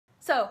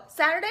So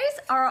Saturdays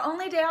are our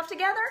only day off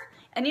together,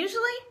 and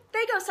usually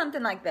they go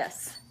something like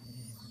this.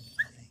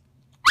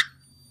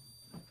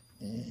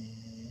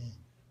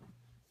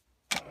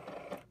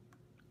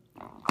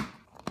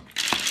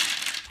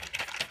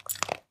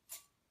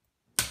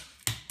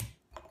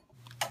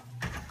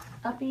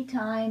 Uppy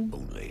time.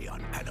 Only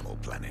on Animal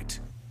Planet.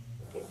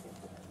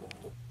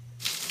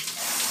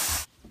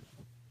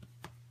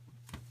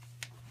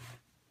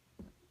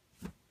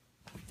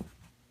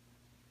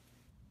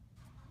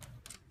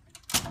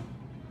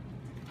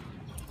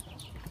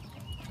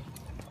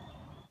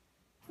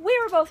 We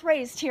were both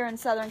raised here in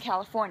Southern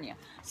California,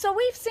 so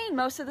we've seen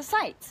most of the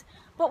sights,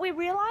 but we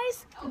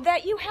realize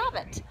that you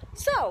haven't.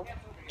 So,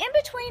 in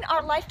between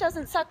our Life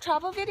Doesn't Suck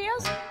travel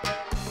videos,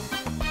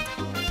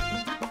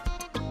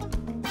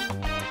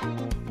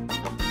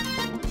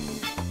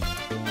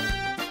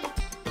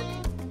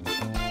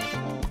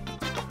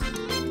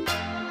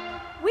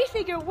 we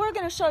figure we're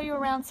going to show you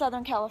around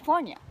Southern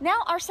California. Now,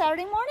 our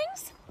Saturday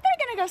mornings,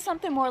 they're going to go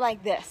something more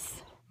like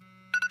this.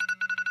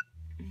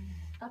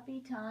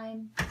 Uppy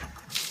time.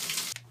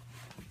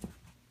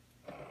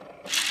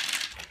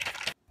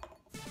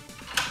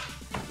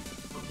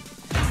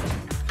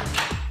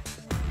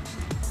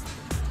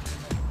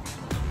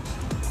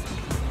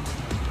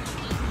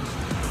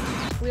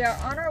 We are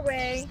on our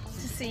way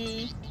to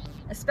see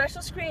a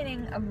special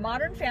screening of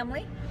Modern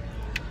Family.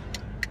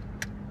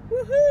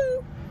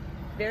 Woohoo!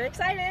 Very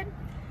excited.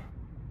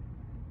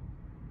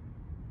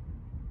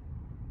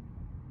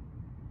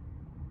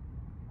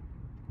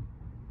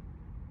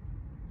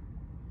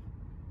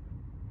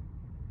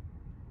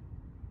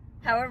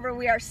 However,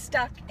 we are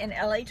stuck in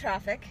LA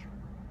traffic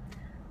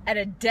at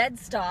a dead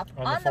stop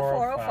on the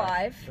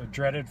 405. The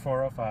dreaded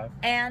 405.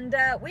 And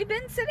we've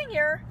been sitting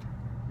here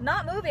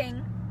not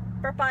moving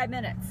for 5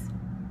 minutes.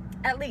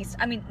 At least.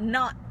 I mean,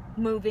 not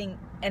moving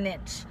an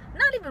inch.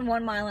 Not even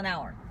 1 mile an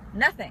hour.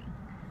 Nothing.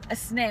 A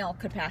snail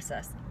could pass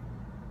us.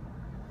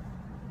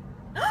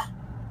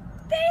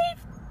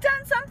 They've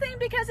done something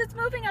because it's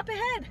moving up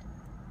ahead.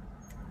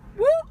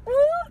 Woo, woo,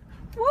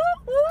 woo,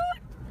 woo.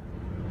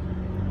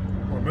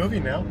 We're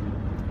moving now.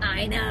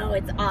 I know,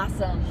 it's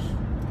awesome.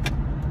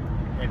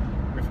 And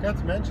we forgot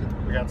to mention,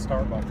 we got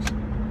Starbucks.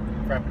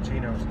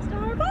 Frappuccinos.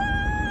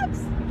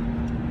 Starbucks!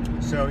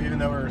 So even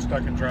though we were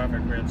stuck in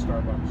traffic, we had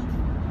Starbucks.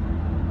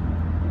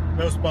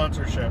 No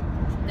sponsorship.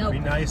 Nope. It'd be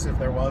nice if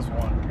there was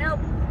one. Nope,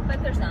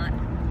 but there's not.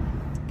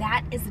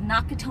 That is the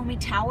Nakatomi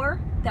Tower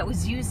that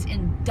was used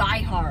in Die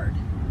Hard.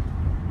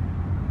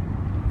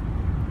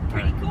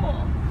 Pretty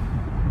cool.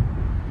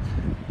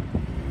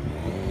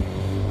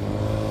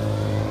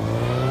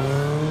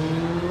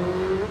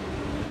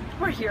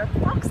 We're here at the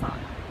box lot.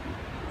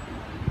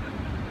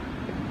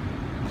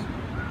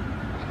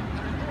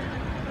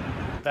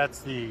 That's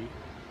the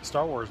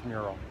Star Wars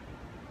mural.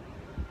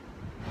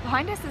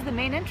 Behind us is the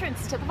main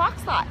entrance to the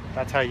box lot.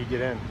 That's how you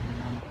get in.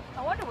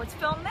 I wonder what's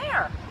filmed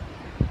there.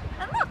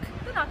 And look,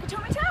 the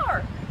Nakatomi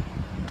Tower.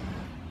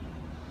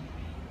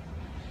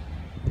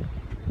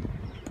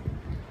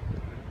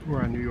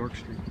 We're on New York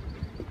Street.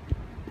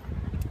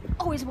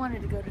 Always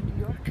wanted to go to New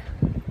York.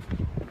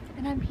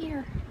 And I'm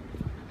here.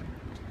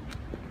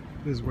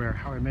 This is where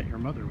How I Met Your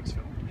Mother was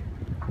filmed.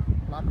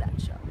 Love that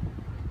show.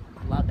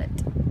 Love it.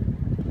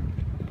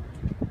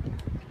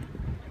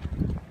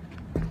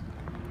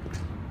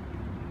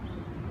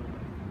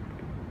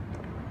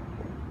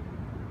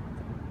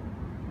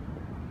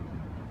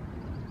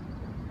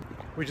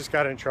 We just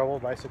got in trouble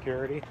by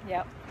security.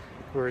 Yep.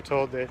 We were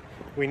told that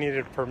we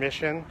needed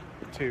permission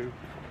to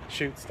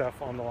shoot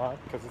stuff on the lot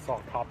because it's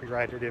all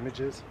copyrighted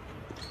images.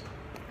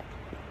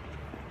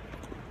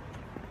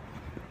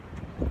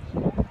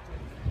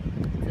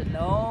 It's a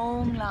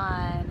long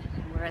line,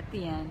 and we're at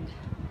the end.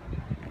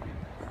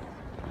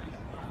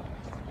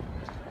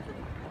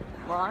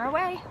 We're on our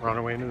way. We're on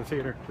our way into the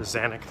theater, the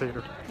Zanuck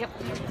Theater. Yep.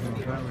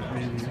 That would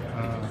be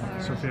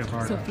Sofía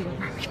Vergara. Sofía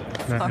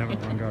Vergara. Not Sorry. never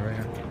Vergara,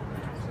 yeah.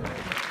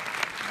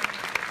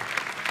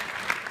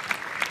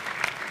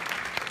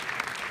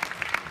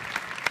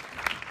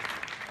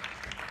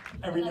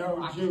 And we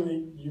know,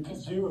 Julie, you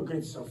could do a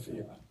good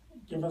Sofía.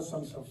 Give us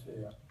some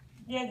Sofía.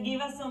 Yes, give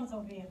us some,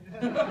 Sofía.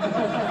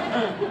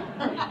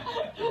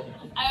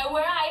 I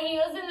wear high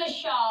heels in the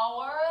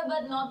shower,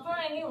 but not for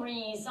any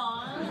reason.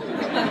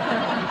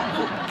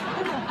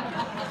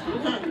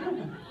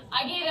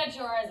 I gave that to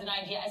her as an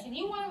idea. I said,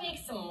 you want to make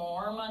some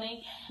more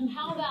money?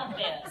 How about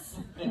this?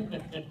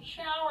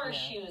 Shower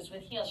shoes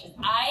with heels. She goes,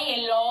 I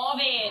love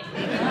it.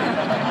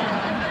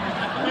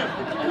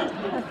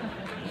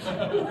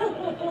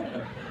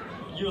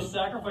 You'll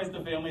sacrifice the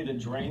family that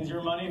drains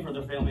your money for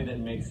the family that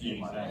makes you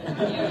money.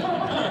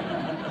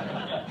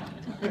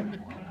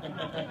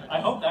 I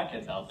hope that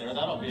gets out there.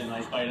 That'll be a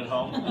nice bite at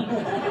home.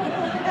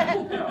 Yeah,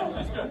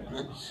 that's good.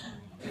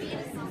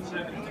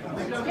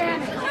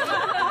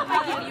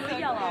 I give you a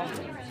yellow.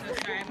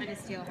 Sorry, I'm gonna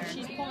steal her.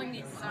 She's pulling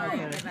me. Sorry,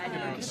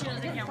 because she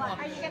doesn't count well.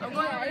 I'm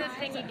going over the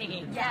thingy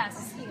diggy.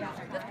 Yes,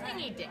 the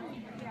thingy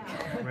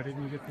diggy. Why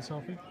didn't you get the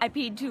selfie? I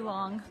peed too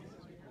long.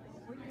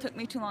 Took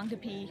me too long to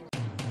pee.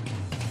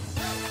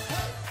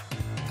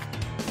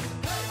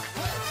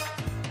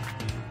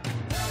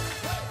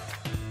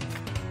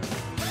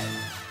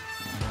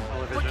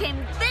 came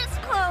this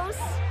close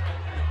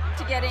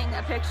to getting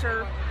a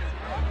picture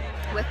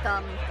with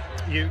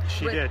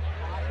She did.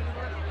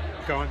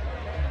 Go on.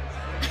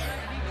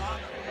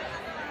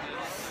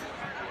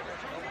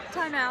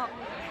 Time out.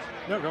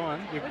 No, go on.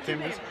 You What's came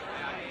your this. name?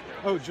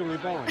 Oh, Julie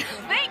Bowen.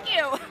 Thank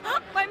you.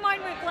 My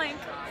mind went blank.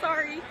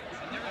 Sorry.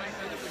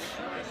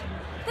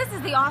 This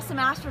is the awesome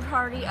after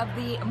party of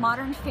the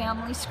Modern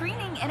Family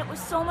screening, and it was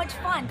so much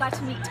fun. Got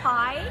to meet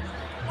Ty.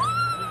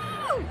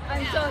 Woo!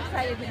 I'm so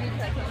excited to meet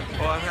Ty.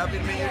 Well, I'm happy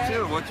to meet you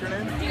too. What's your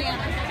name?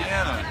 Deanna.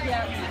 Deanna.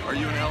 Yep. Are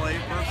you an LA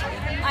person?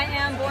 I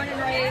am born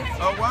and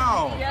raised. Oh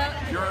wow. Yep.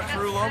 You're a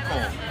true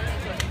local.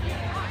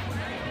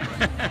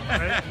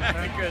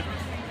 Very good.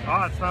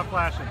 Oh, it's not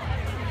flashing.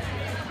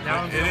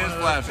 Now It is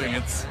flashing.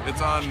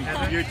 It's on.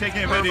 You're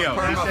taking a video.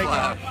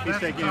 Perma-flash. He's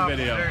taking a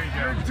video. There you go.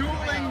 You're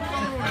dueling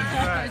photos.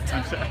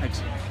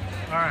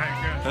 All right,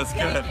 good. That's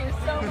good. Thank you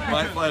so much.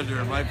 My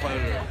pleasure. My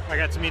pleasure. I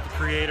got to meet the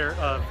creator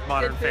of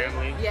Modern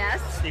Family.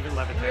 Yes. Stephen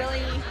Levitan.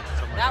 Really,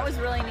 that was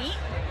really neat.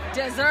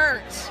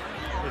 Dessert.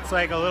 It's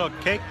like a little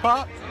cake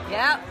pop,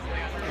 Yep.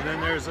 and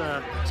then there's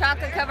a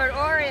Chocolate covered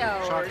Oreo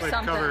or something.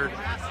 chocolate-covered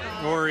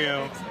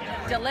Oreo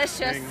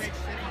Delicious. thing.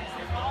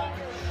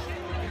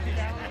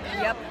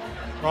 Yep.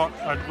 Oh,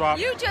 I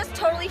dropped. You just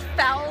totally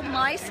fouled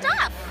my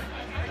stuff.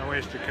 Don't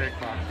waste your cake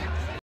pop.